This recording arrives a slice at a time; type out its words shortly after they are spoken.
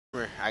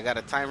I got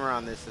a timer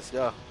on this. Let's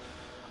go.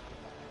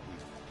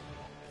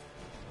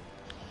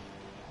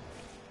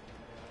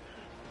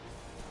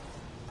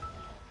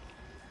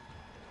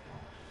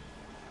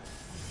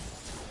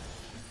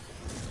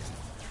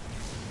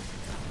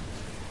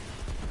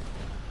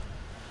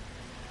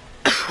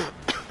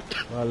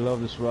 I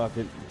love this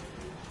rocket.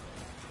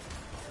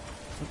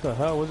 What the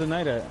hell? Where's the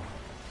night at?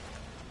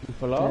 You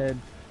fell off? Dead.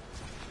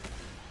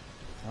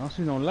 I don't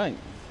see no light.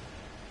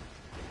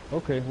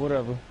 Okay,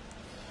 whatever.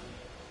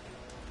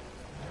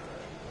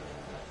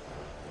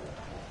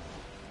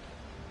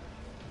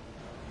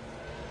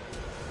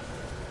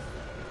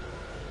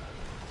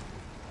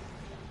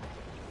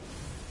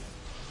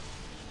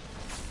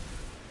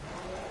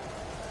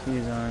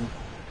 He's on.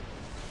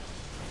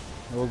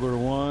 Ogre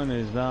 1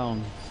 is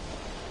down.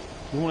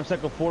 You want to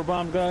take a 4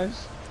 bomb,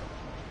 guys?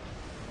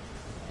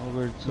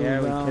 Ogre 2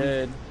 Yeah, down. we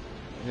could.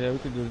 Yeah, we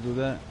could just do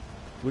that.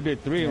 We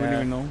did 3 and we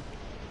didn't even know.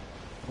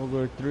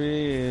 Ogre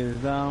 3 is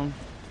down.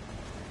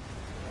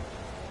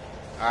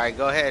 Alright,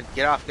 go ahead.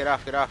 Get off, get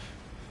off, get off.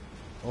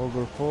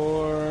 Ogre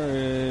 4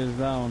 is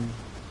down.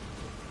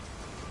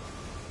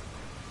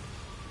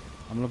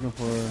 I'm looking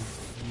for...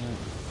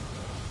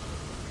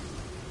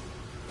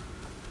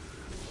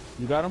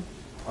 You got him?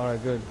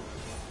 Alright, good.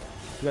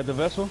 You got the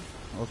vessel?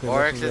 Okay.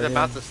 Oryx is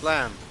about to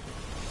slam.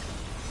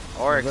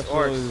 Oryx.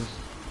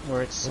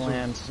 Oryx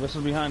slammed.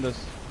 Vessel behind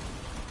us.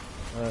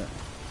 Alright.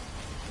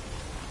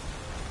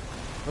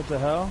 What the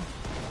hell?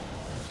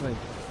 It's like,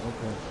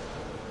 okay.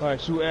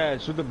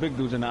 Alright, shoot the big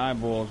dudes in the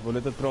eyeballs, but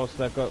let the throw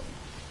stack up.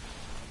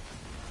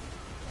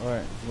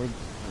 Alright, we're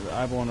the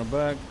eyeball on the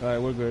back. Alright,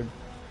 we're good.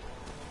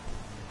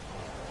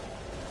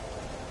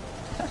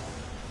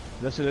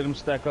 Let's let them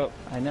stack up.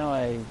 I know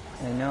I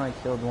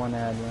killed one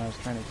ad when I was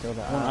trying to kill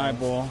the One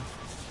eyeball.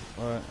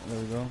 Alright, there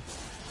we go. Alright,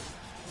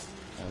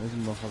 this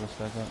motherfucker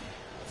stack up.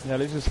 Yeah,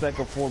 let's just stack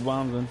up 4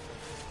 bombs in.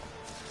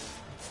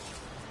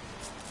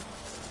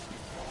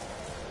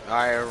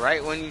 Alright,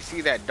 right when you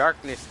see that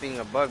darkness thing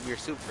above your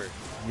super.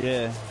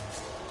 Yeah. I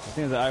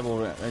think it's the eyeball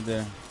right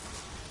there.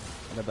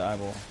 I got the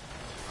eyeball.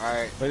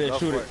 Alright, right there,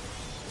 shoot it.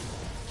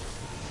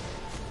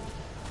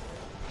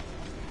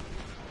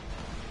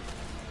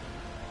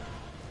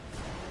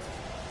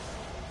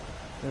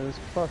 Those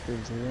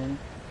fuckers, dude.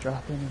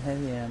 Dropping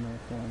heavy ammo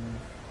for me.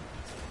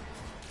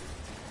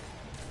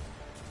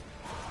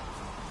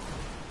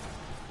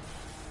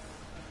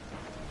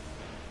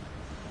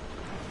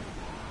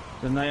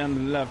 The knight on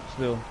the left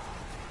still.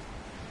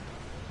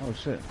 Oh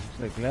shit, it's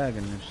like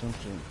lagging or some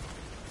shit.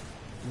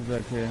 Who's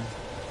back here?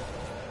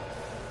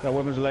 Got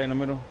weapons light in the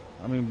middle.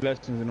 I mean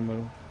blessings in the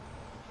middle.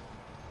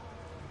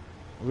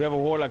 We have a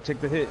warlock,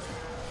 take the hit.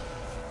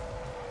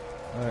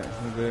 Alright,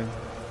 we're good.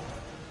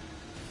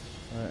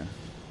 Alright.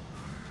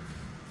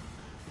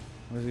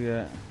 Where's he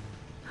at?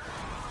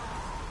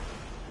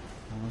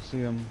 I don't see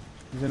him.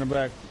 He's in the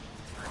back.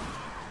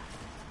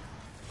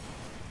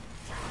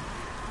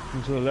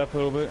 Move to the left a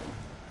little bit.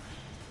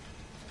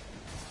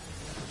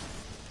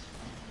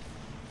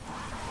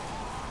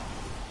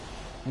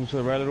 Move to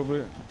the right a little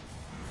bit.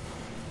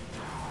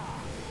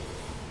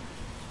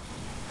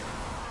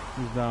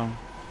 He's down.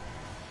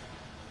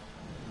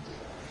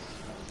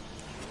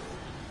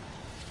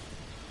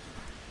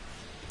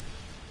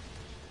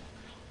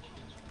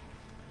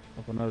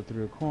 Up another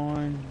 3 of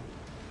coin.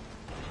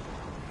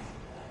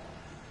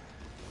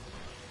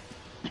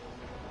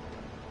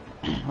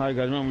 Alright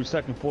guys, remember we're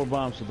stacking 4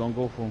 bombs, so don't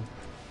go for them.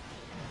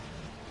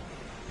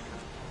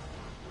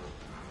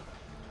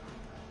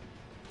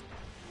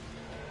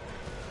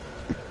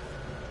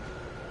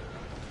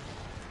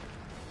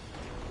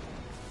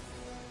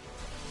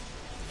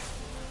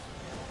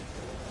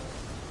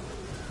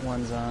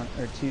 One's on,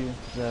 or 2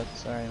 is up.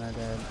 Sorry, my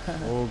bad.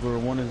 Ogre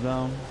 1 is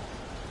down.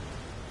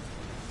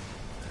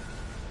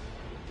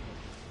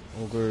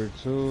 Ogre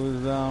 2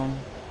 is down.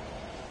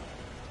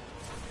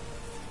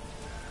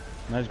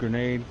 Nice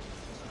grenade.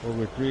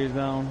 Ogre 3 is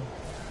down.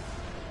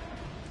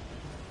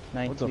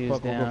 92 is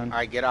down.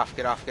 Alright, get off,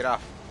 get off, get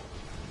off.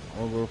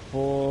 Ogre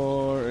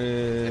 4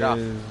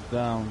 is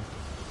down.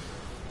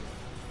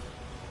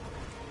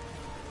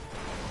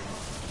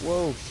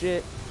 Whoa,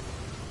 shit.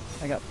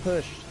 I got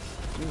pushed.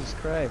 Jesus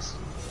Christ.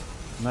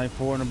 Knight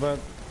 4 in the back.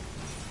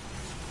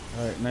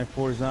 Alright, Knight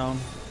 4 is down.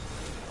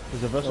 Is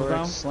the vessel Oryx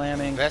down?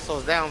 slamming.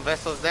 Vessel's down,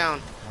 vessel's down.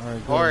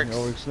 Alright, good. Oryx.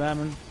 Oryx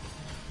slamming.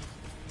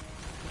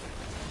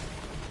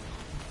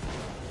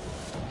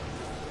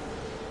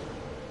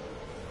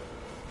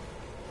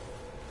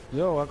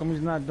 Yo, how come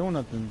he's not doing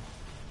nothing?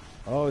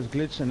 Oh, it's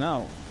glitching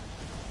out.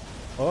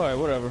 Alright,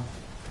 whatever.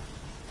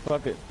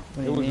 Fuck it.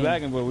 It was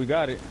lagging, but we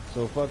got it,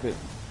 so fuck it.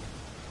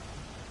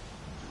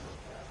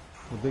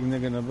 The big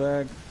nigga in the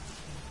back.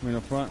 I mean,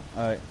 in the front.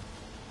 Alright.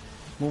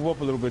 Move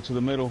up a little bit to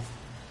the middle.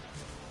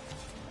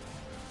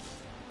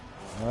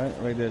 Alright,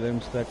 right there. Let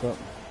him stack up.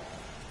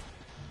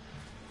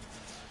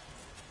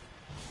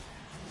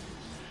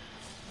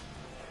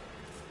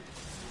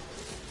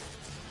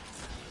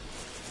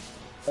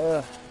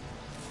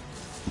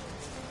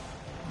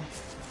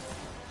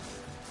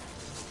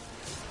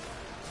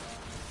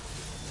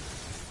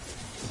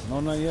 No,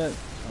 not yet.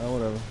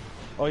 Whatever.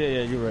 Oh yeah,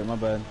 yeah, you're right. My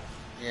bad.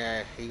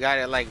 Yeah, he got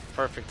it like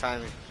perfect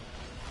timing.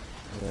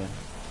 Yeah.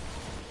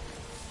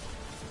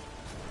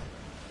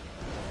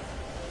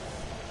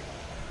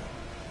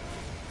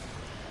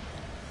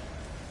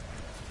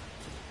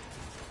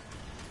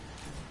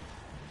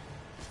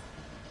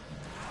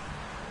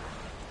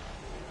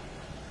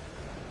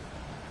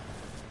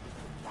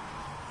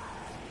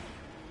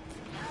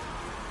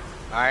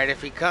 All right,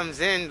 if he comes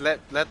in,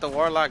 let the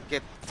warlock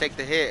take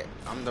the hit.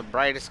 I'm the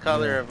brightest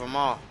color of them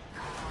all.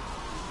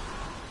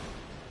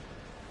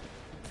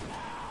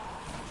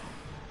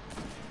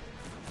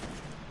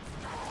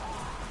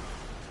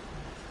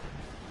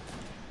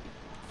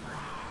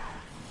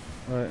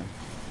 All right.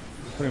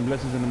 Putting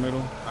blessings in the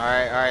middle. All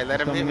right,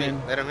 let him hit me.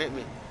 Let him hit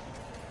me.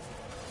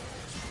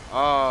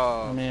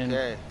 Oh, Man.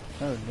 okay.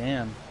 Oh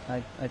damn!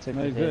 I took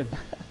No, the you're hit. good.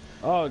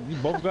 Oh, you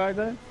both guys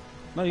there?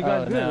 No, you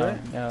guys good, no,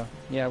 right? No,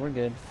 yeah, we're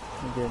good.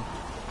 We're good.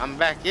 I'm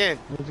back in.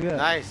 Where's he at?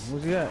 Nice.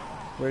 Where's he at?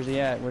 Where's he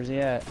at? Where's he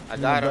at? I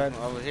got him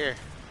over here.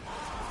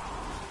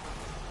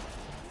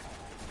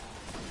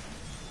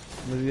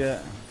 Where's he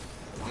at?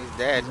 He's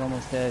dead. He's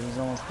almost dead. He's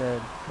almost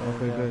dead. There we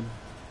Okay, go. good.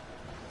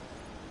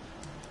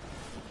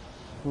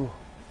 Whew.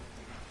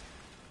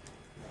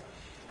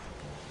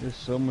 There's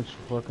so much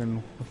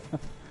fucking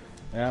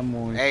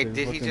ammo and Hey, shit.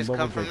 did he Fucking just bubble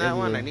come from tech that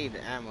one? everywhere. I need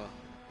the ammo.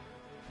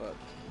 Fuck.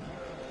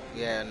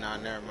 Yeah, no,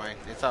 never mind.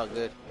 It's all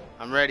good.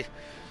 I'm ready.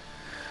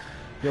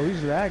 Yo,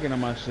 he's lagging on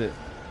my shit.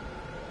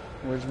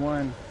 Where's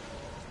one?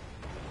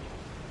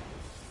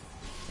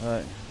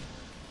 Alright.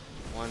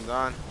 One's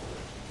on.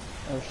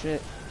 Oh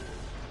shit.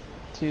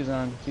 Two's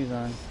on. Two's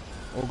on.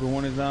 Ogre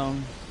 1 is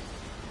down.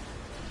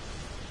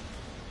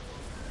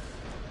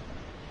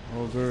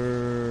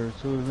 Ogre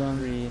 2 is down.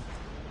 3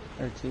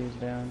 or 2's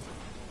down.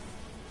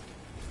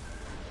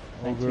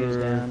 Like 2's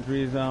Ogre down.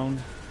 3 is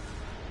down.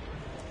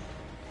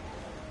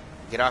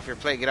 Get off your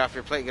plate. Get off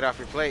your plate. Get off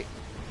your plate.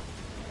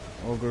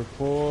 Ogre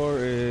 4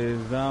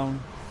 is down.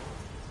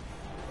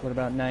 What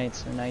about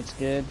knights? Are knights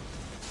good?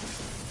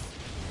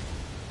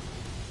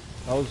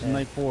 That was Okay.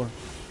 night 4.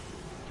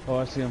 Oh,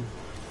 I see him.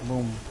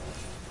 Boom.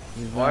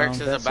 He's Oryx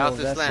down. is about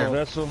to Vessel. slam.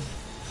 Vessel.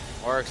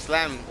 Oryx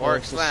slam. Oryx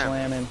Oryx is slam.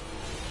 slamming.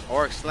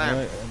 Oryx slam.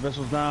 Alright,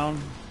 Vessel's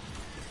down.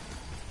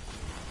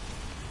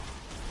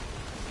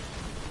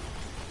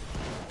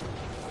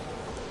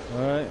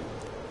 Alright.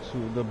 So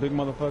the big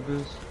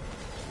motherfuckers.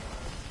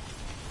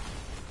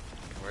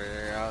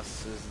 Where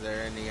else is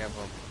there any of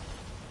them?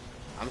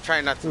 I'm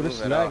trying not to Dude, move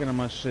this at all. lagging on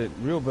my shit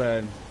real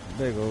bad.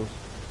 There it goes.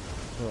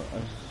 So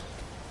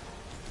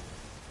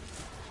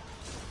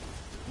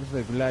it's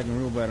like lagging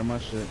real bad on my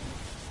shit.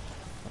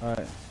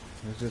 Alright.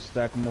 Let's just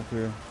stack them up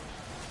here.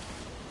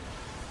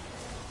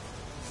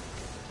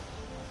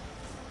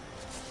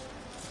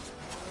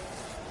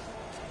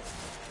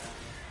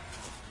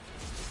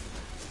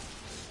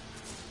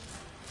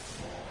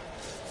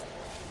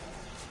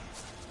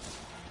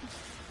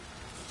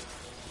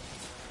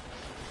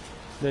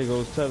 There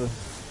goes Tether.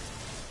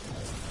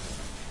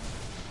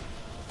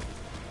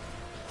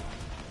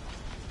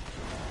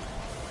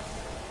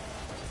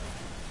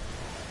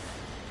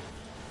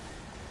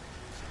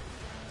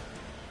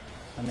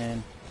 I'm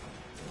in.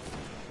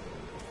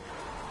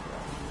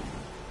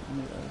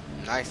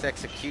 Nice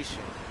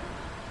execution.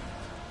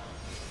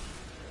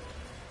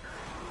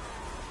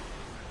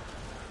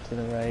 To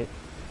the right.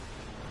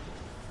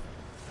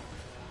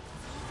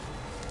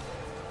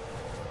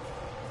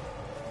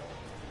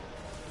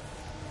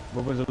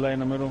 Weapons are lay in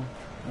the middle.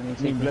 Let me Need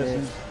take the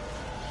blessings. hit.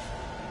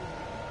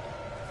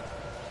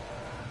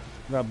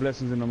 Got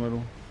blessings in the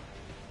middle.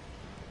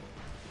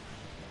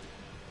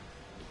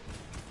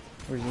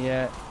 Where's he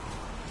at?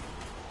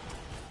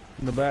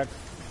 In the back.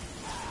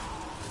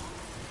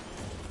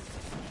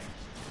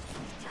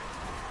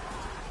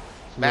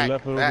 To Back, the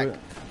left a little back,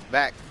 bit.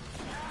 back.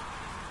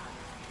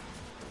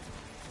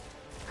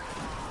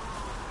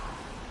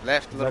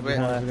 Left a little Back bit.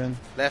 behind us again.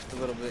 Left a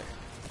little bit.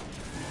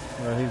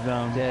 Alright, he's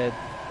down. Dead.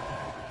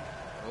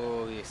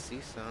 Oh, you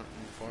see something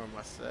for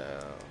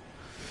myself.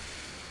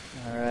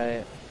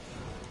 Alright.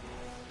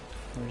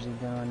 Where's he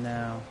going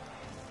now?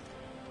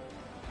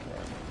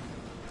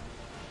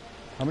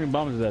 How many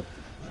bombs is that?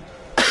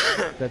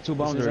 That 2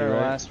 bombs This is already, our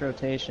right? last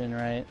rotation,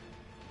 right?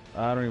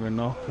 I don't even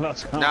know.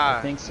 Lost count. Nah,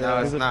 I think so. no,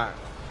 it's Is it- not.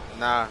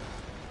 Nah.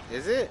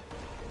 Is it?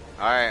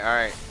 Alright,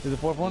 alright. Is the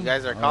 4th one? You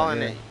guys are Alright,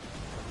 calling yeah. it.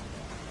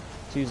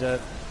 Two's up.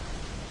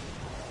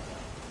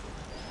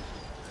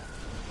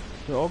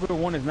 The Ogre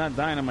 1 is not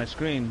dying on my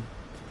screen.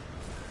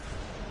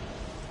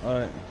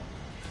 Alright.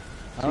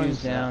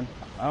 Two's down.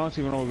 I don't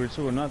see an Ogre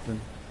 2 or nothing.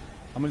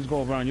 I'm gonna just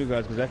go around you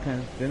guys because I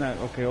can't. They're not.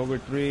 Okay, Ogre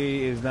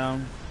 3 is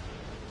down.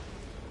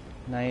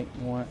 Knight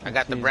 1. I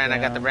got the two's brand. I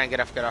got the down. brand. Get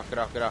off, get off, get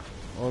off, get off.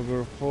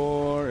 Ogre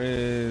 4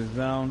 is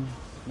down.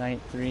 Knight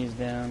 3's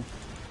down.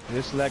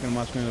 It's lagging on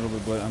my screen a little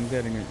bit, but I'm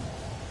getting it.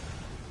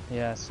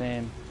 Yeah,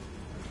 same.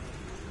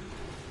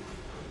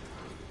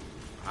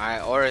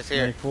 Alright, Oryx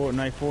here.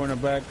 Night 4 in the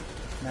back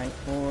Knight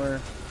 4.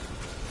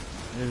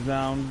 is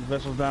down.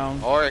 Vessel's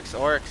down. Oryx,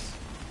 Oryx.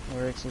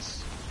 Oryx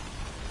is...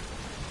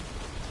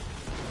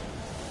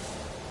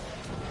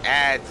 Clear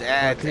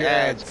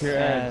ads, clear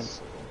Ads.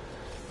 ads.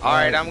 All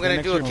right, I'm get gonna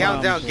next do to a your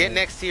countdown. bombs. Get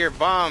next to your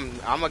bomb.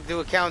 I'm gonna do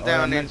a countdown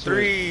I'm in next to it.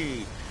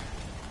 3,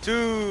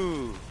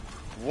 2,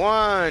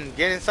 1.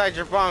 Get inside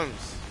your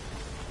bombs.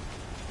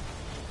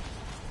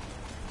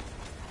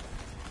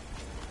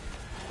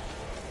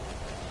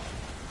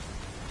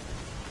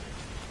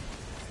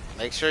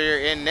 Make sure you're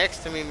in next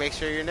to me. Make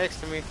sure you're next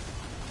to me.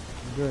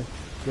 Good.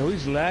 Yo,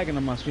 he's lagging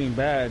on my screen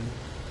bad.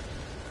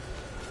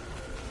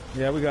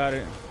 Yeah, we got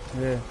it.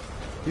 Yeah.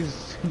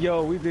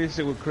 Yo, we did this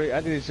shit with crazy.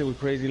 I did this shit with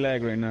crazy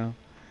lag right now.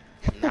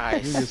 We just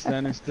Nice.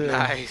 standing still.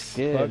 Nice.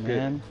 Good, Fuck it.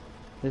 man.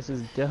 This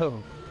is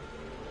dope.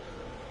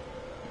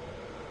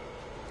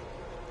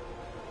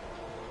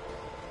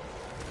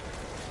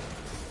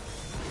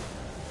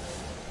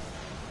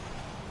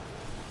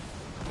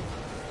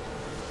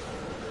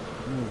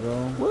 There you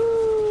go.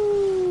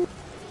 Woo!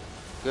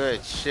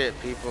 Good shit,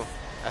 people.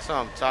 That's what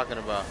I'm talking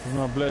about. Those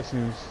are my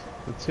blessings.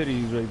 The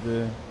titties right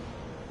there.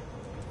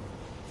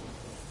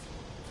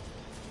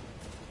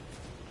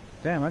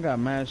 Damn, I got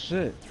mad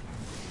shit.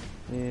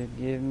 Dude,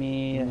 give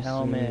me a Let me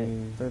helmet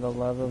see. for the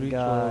love of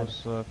 312 God.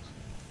 sucks.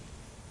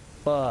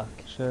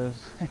 Fuck. Chest.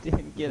 I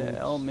didn't get a Boots.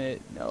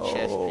 helmet. No.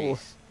 Chest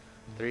piece.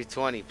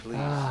 320, please.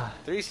 Ah.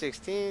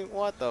 316?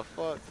 What the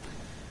fuck?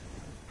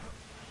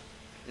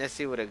 Let's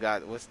see what it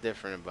got. What's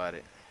different about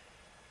it?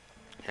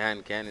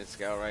 Hand cannon,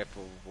 scout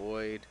rifle,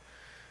 void.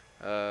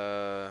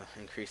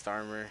 Increased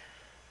armor.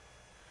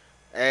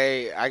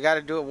 Hey, I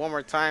gotta do it one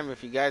more time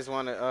if you guys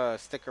want to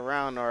stick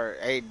around. Or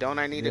hey, don't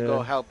I need to go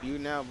Yeah. help you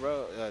now,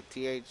 bro?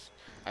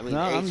 I mean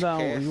No, I'm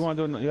down. HKS. You want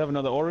to do? You have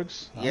another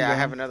Oryx? I'm Yeah, I down.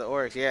 have another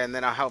Oryx. Yeah, and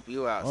then I'll help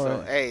you out. All So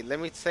right. hey, let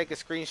me take a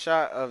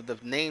screenshot of the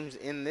names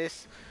in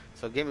this.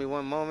 So give me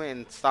one moment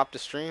and stop the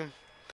stream.